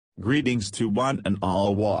Greetings to one and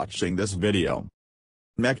all watching this video.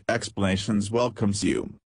 Mech Explanations welcomes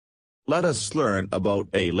you. Let us learn about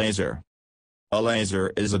a laser. A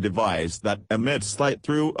laser is a device that emits light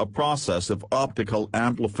through a process of optical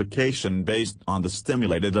amplification based on the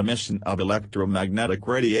stimulated emission of electromagnetic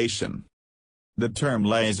radiation. The term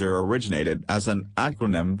laser originated as an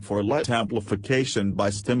acronym for light amplification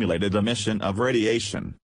by stimulated emission of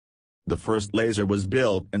radiation. The first laser was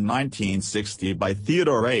built in 1960 by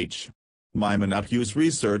Theodore H. Maiman at Hughes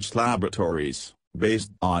Research Laboratories,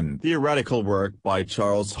 based on theoretical work by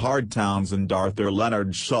Charles Hardtowns and Arthur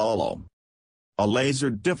Leonard Schawlow. A laser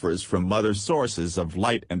differs from other sources of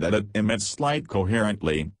light in that it emits light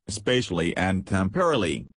coherently, spatially and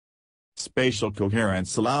temporally. Spatial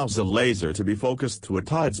coherence allows a laser to be focused to a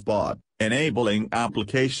tight spot, enabling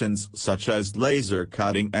applications such as laser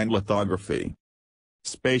cutting and lithography.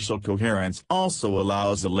 Spatial coherence also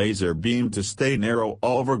allows a laser beam to stay narrow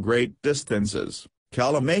over great distances,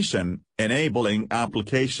 collimation, enabling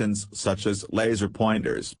applications such as laser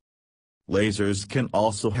pointers. Lasers can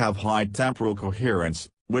also have high temporal coherence,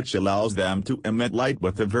 which allows them to emit light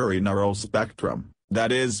with a very narrow spectrum,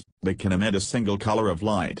 that is, they can emit a single color of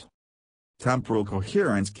light. Temporal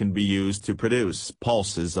coherence can be used to produce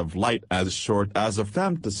pulses of light as short as a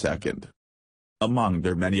femtosecond. Among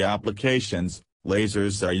their many applications,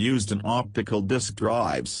 lasers are used in optical disk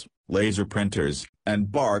drives, laser printers, and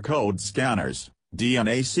barcode scanners,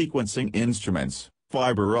 DNA sequencing instruments,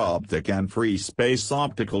 fiber optic and free space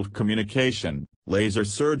optical communication, laser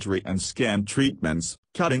surgery and scan treatments,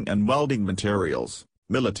 cutting and welding materials,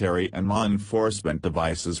 military and law enforcement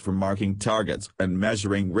devices for marking targets and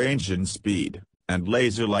measuring range and speed, and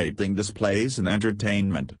laser lighting displays and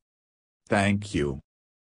entertainment. Thank you.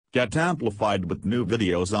 Get amplified with new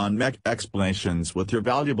videos on Mech Explanations with your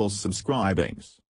valuable subscribings.